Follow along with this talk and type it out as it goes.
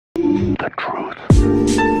the truth.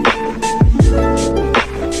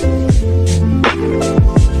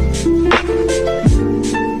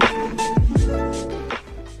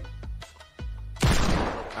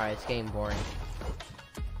 Alright, it's getting boring.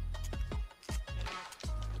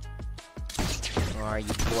 Where are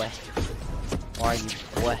you, boy? Where are you,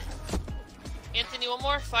 boy? Anthony, one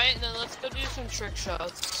more fight, and then let's go do some trick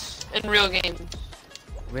shots in real games.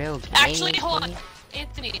 Real game? Actually, hold on.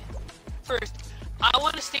 Anthony, first, I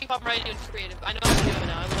want to stay up right in creative. I know how to do it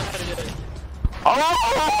now. I know how to do it.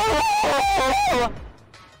 Oh!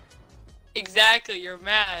 Exactly, you're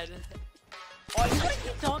mad. Oh, you guys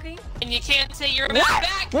keep talking? And you can't say you're mad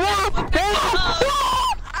back!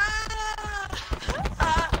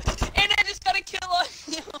 And I just got a kill on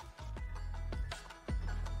you!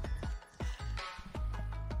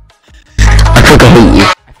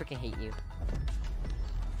 I freaking hate you.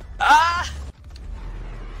 Ah!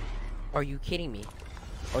 Are you kidding me?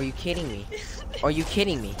 Are you kidding me? Are you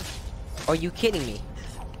kidding me? Are you kidding me?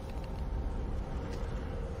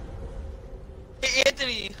 Hey,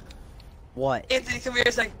 Anthony! What? Anthony, come here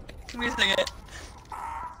a second. Come here a second.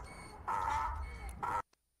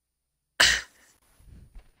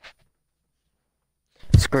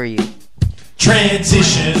 Screw you.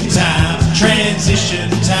 Transition time, transition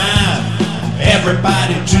time.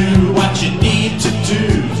 Everybody do what you need to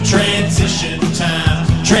do. Transition time,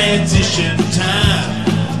 transition time.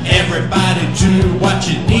 Everybody do what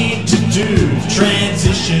you need to do.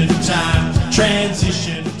 Transition time,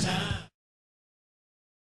 transition time.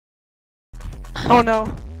 Oh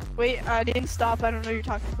no. Wait, I didn't stop. I don't know what you're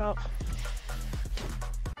talking about.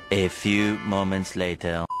 A few moments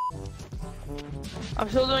later. I'm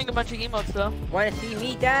still doing a bunch of emotes though. Wanna see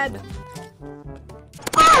me, Dad?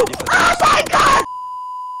 Oh! Oh my god!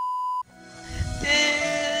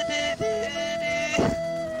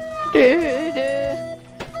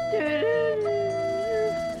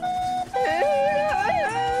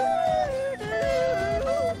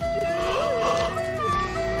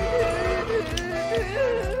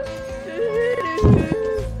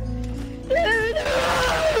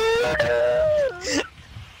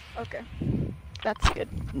 Okay, that's good.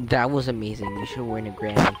 That was amazing. You should win a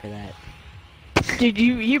Grammy for that. Dude,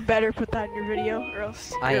 you better put that in your video, or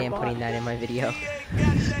else I you're a am bot. putting that in my video.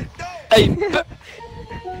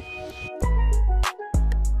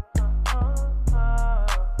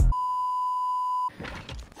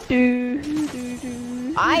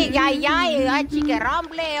 Ay, ay, ay, chica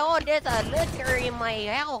ramble. Oh, there's a liquor in my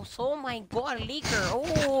house. Oh my god, liquor.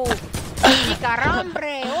 Oh, chica ramble.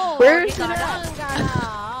 Oh, Where is it chica at?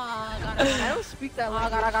 rangara. I don't speak that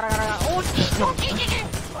language. Oh,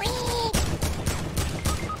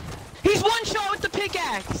 He's one shot with the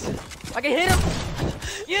pickaxe! I can hit him.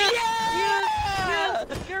 Yeah! Yeah!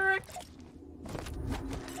 You're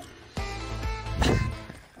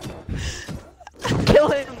Kill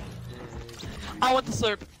him! I want the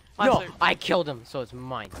slurp. My No, slurp. I killed him, so it's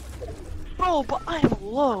mine. Bro, but I'm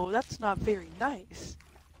low. That's not very nice.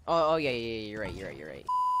 Oh, yeah, you're right, you're right.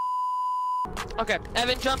 Okay,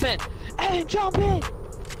 Evan, jump in. Evan, jump in!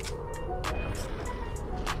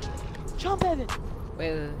 Jump, Evan!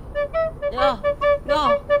 Wait. No,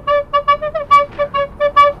 no.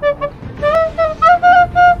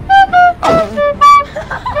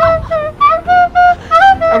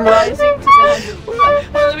 I'm rising to the heavens.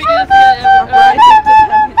 Let me do this again, I'm Evan. rising to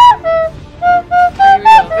the heavens. Here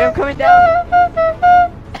we go. Wait, I'm coming down.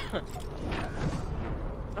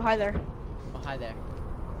 Oh, hi there. Oh, hi there.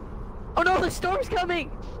 Oh no, the storm's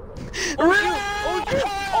coming!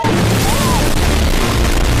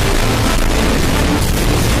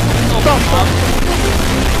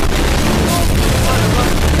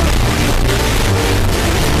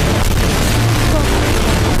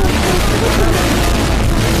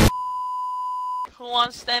 Who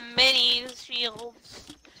wants them minis, shields?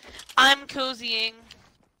 I'm cozying.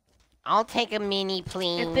 I'll take a mini,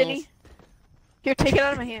 please. Anthony? Here, take it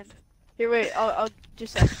out of my hand. Here, wait, I'll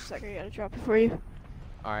just a second, I gotta drop it for you.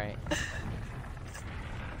 Alright.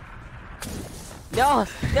 No!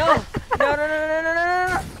 No!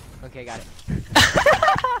 No! Okay, got it.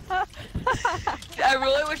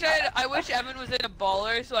 I wish Evan was in a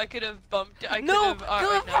baller so I could have bumped. I No! could have. Go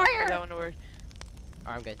Wait, no, fire! that wouldn't work.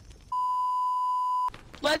 Alright, I'm good.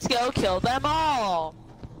 Let's go kill them all.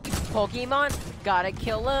 Pokemon, gotta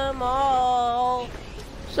kill them all.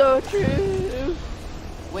 So true.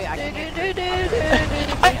 Wait, I can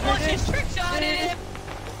I almost just trick shot at him.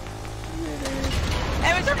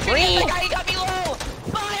 Evan's shooting at the guy. He got me low.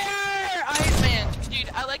 Fire! Iron Man, dude.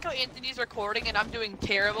 I like how Anthony's recording and I'm doing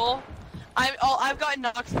terrible. I've gotten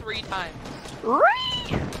knocked 3 times.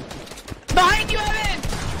 Behind you, Evan!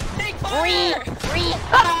 Take fire!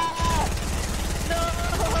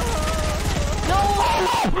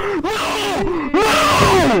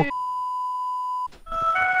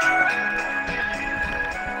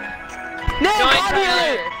 No,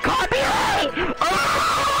 Join copyright!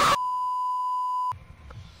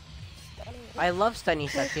 I love stunning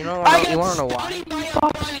steps. You wanna know why?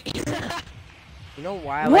 You know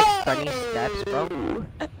why I like stunning steps, bro?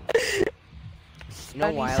 You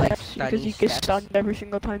know why I like Because stunning you get steps? stunned every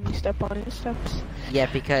single time you step on it steps. Yeah,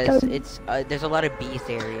 because it's there's a lot of bees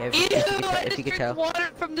there. If Ew, you could, I if you just could drank tell. water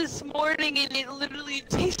from this morning and it literally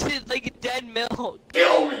tasted like dead milk.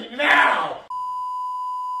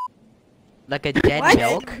 Like a dead What?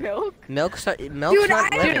 milk. Milk? Milk's Dude,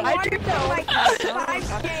 not I living. drink water drink for like milk.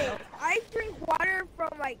 5 days. I drink water from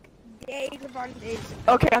like days upon days.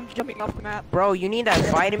 Okay, I'm jumping off the map. Bro, you need that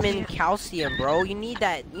vitamin calcium, bro. You need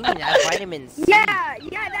that vitamin C. Yeah,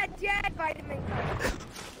 that dead vitamin.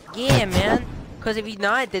 Yeah, man. Cause if you're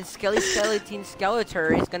not, then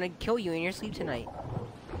Skeletor is gonna kill you in your sleep tonight.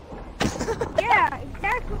 Yeah,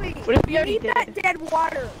 exactly. What if you You already need that dead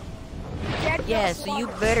water. Dead Yeah, milk so you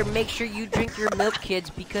water. better make sure you drink your milk, kids,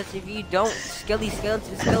 because if you don't,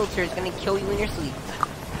 Skeletor is gonna kill you in your sleep.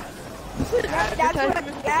 That's what.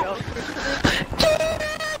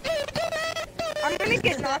 I'm gonna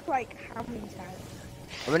get knocked like how many times?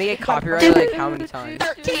 I'm gonna get copyrighted like how many times?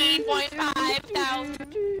 13.5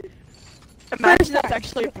 thousand. Imagine that's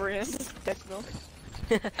actually a brand. Dead milk.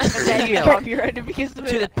 Dead You milk. copyrighted because of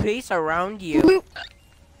To the it. place around you.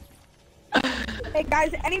 Hey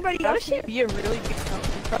guys, anybody That would else here? actually be a really good milk.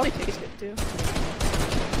 It probably tastes good too.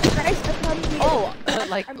 Guys, I'm not here. Oh,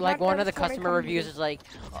 like I'm like not one of the gonna customer come reviews here. is like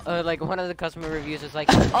one of the customer reviews is like,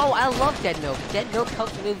 oh, I love dead milk. Dead milk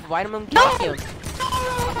helps me with vitamin calcium.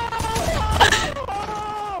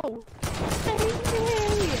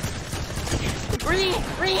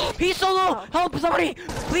 He's so low! Help somebody!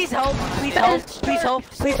 Please help! Please help! Please help!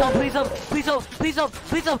 Please help! Please help! Please help! Please help!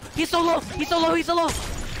 Please help! He's so low! He's so low! He's so low!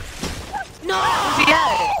 No!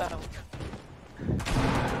 Yeah.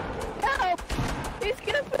 Help! He's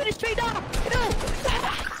gonna finish me now! No!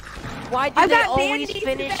 Why do I they got always bandies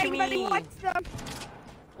finish if anybody me? wants them.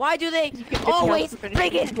 Why do they can always just finish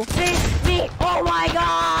freaking people. finish me? Oh my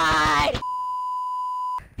god!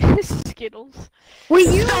 Skittles. Wait,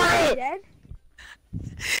 you Stop are it! dead?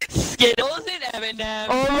 Skittles and M&M's.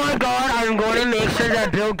 Oh my god, I'm going to make sure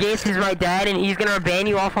that Bill Gates is my dad and he's gonna ban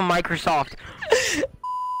you off of Microsoft.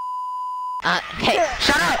 Hey,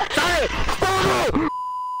 shut up! Sorry!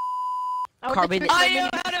 Carbon- I know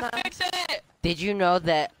how to fix it. Did you know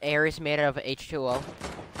that air is made out of H2O?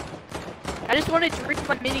 I just want to drink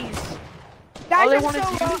my minis. Guys, they I'm wanna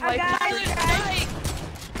so do low. is, I like, got Tyler's dying.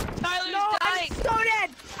 Tyler's No, I'm dying. so dead.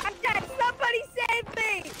 I'm dead. Somebody save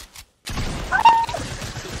me.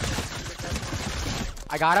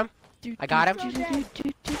 I got him. I got him. I'm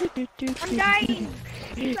dying.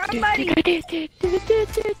 Somebody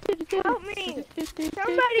help me.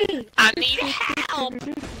 Somebody. I need help.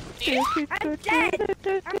 I'm dead.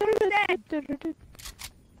 I'm dead.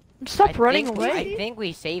 Stop running think, away. I think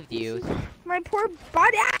we saved you. My poor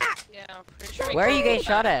body. Ah! Yeah, I'm pretty sure. Where are you getting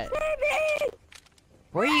shot at? Save me.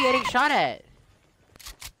 Where are you getting shot at?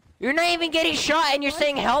 You're not even getting shot and you're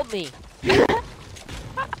saying help me. Because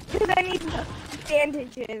I need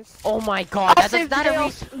bandages. Oh my god, that's not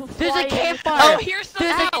a There's a campfire! Oh, here's some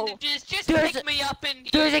There's a- bandages. Just there's pick me up and.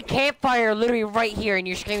 There's a campfire literally right here and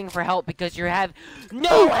you're screaming for help because you have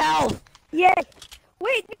no health! Yes.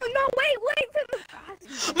 Wait, no, wait for the.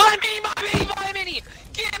 My mini!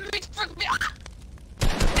 Get me, frick me! Ah!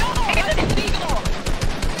 No, that's illegal!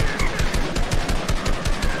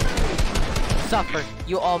 Suffer.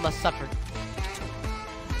 You all must suffer.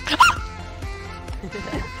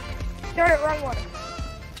 Start wrong one.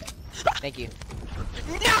 Thank you.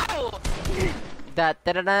 No! Da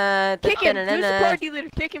da da da. Kick him. Do a support dealer.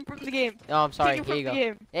 Kick him from the game. Oh, I'm sorry. Kick him Here you from go. the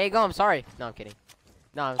game. There you go. I'm sorry. No, I'm kidding.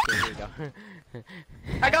 No, I'm kidding. Here you go.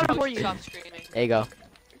 I got him for you. Stop screaming. There you go.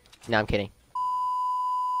 No, I'm kidding.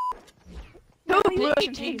 No, You blue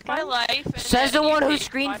changed SMG. my life. and Says then the you one who changed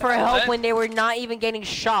screamed my for help life. when they were not even getting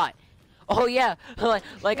shot. Oh yeah,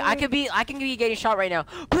 like I can be getting shot right now.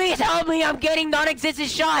 Please help me! I'm getting non-existent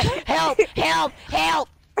shot. Help! Help! Help!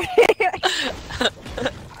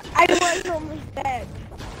 I was almost dead.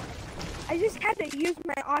 I just had to use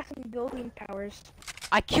my awesome building powers.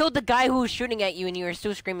 I killed the guy who was shooting at you, and you were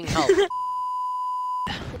still screaming help.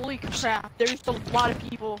 Holy crap. There's a lot of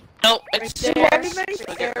people. No, Right it's there. Everybody's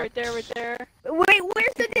Right there, right there, right there. Wait,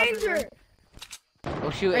 where's the danger? Oh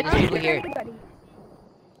shoot! Right There's people Where's here. everybody?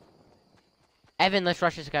 Evan, let's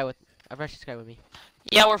rush this guy with. Rush this guy with me.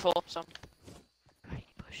 Yeah, we're full. So.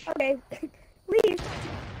 Okay. Leave.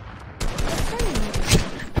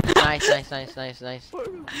 Nice, nice, nice, nice, nice.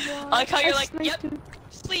 I like how you're like, That's yep, nice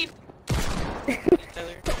sleep. Yep,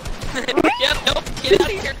 nope, get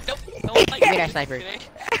out of here. Nope, no one like Give me that sniper.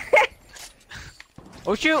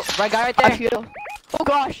 Oh shoot, right guy right I there. feel. Oh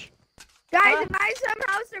gosh. Guys, if I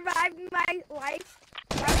somehow survived my life,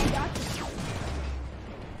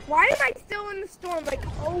 why am I still in the storm? Like,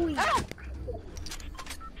 always.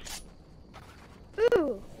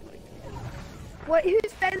 Ooh. What?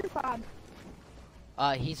 Who's Fez Bob?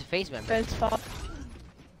 He's a face member. Fence pop.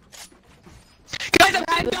 Guys, I'm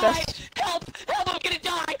gonna The die! best. Help! Help, I'm gonna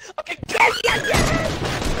die! Okay, Yes, yes,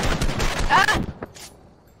 yes!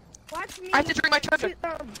 Watch me. I have to drink my charger shoot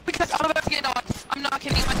them. because I'm about to get knocked. I'm not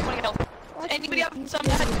kidding, I'm at 20 health. Watch Anybody me. have some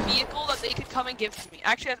kind of vehicle that they could come and give to me?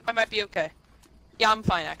 Actually, I might be okay. Yeah, I'm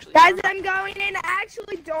fine, actually. Guys, I'm going in. I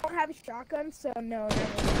actually don't have a shotgun, so no.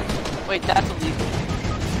 Wait, that's illegal.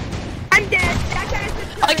 I'm dead. That guy's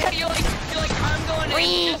I like how you're like, I'm going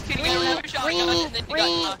in, just kidding, I don't have a shotgun, and then you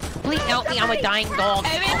got knocked. Please help me, I'm a dying dog.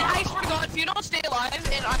 Evan, I swear to God, if you don't stay alive,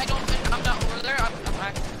 and I'm not over there, I'm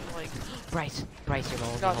actually like... Bryce, you're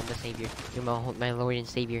my God. only savior. You're my Lord and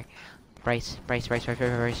Savior. Bryce,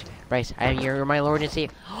 you're my Lord and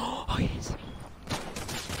Savior. Oh, he didn't see me.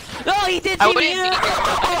 No, he did I see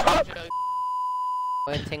wouldn't me! be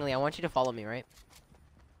Oh, and Tingley, I want you to follow me, right?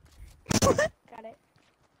 Got it.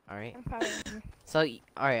 Alright. I'm following you. So,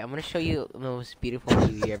 alright, I'm gonna show you the most beautiful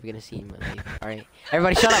view you're ever gonna see in my life. Alright.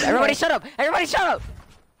 Everybody shut up! Everybody shut up! Everybody shut up!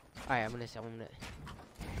 Alright, I'm gonna...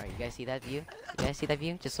 Alright, you guys see that view? You guys see that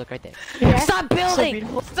view? Just look right there. Yeah. Stop building!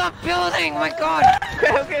 beautiful. Stop building! My god!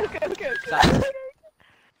 Okay. Stop.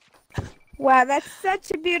 Wow, that's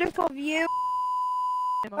such a beautiful view.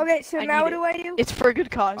 Okay, so I now need what do I do? It's for a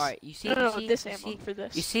good cause. Alright, you see, No, you see, this you ammo see, for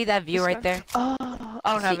this. you see that view This right one? there? Oh,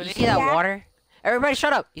 I don't have You any. see that Yeah. water? Everybody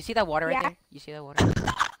shut up! You see that water right Yeah. there? You see that water?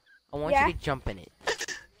 I want Yeah. you to jump in it.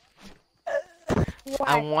 Why?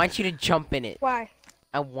 I want you to jump in it. Why?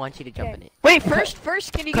 I want you to jump Okay. in it. Wait,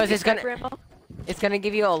 first, can you give 'Cause me it's gonna- sniper ammo? It's gonna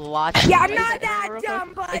give you a lot. Yeah, I'm Is not it that real quick?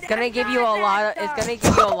 dumb, but It's gonna I'm give you a not lot of. that It's dumb. gonna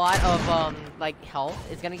give you a lot of like health.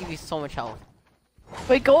 It's gonna give you so much health.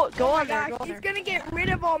 Wait, go Oh my on there. gosh, Go on he's there. gonna get rid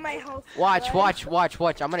of all my health. Watch.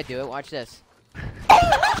 Right? I'm gonna do it. Watch this.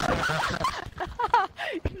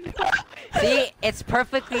 See, it's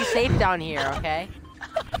perfectly safe down here. Okay.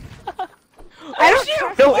 I don't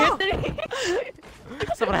trust No, you. Anthony.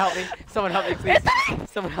 Someone help me. Someone help me, please.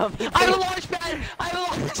 Someone help me, I have a please. launch pad! I have a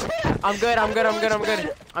launch pad! I'm good. I'm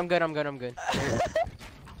good.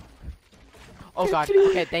 Oh god.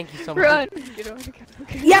 Okay, thank you so much. Run. You know,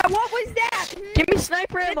 okay. Yeah, what was that? Give me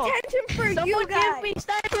sniper ammo. Attention for Someone you guys. give me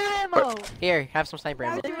sniper ammo. Here, have some sniper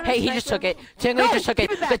ammo. That was Hey, he sniper just took it. ammo. Tingley No, just took it.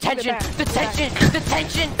 give it back, The give it tension. back. The tension. The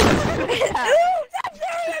tension. Ooh, I'm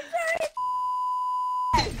sorry.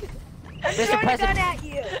 I'm Mr. throwing a gun President. at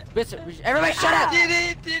you. Everybody shut up.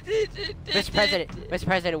 Mr. Mr.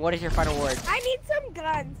 President, what is your final word? I need some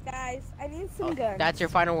guns, guys. I need some guns. That's your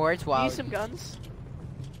final words? Wow. Use some guns.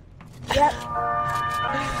 Yep.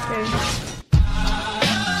 Okay.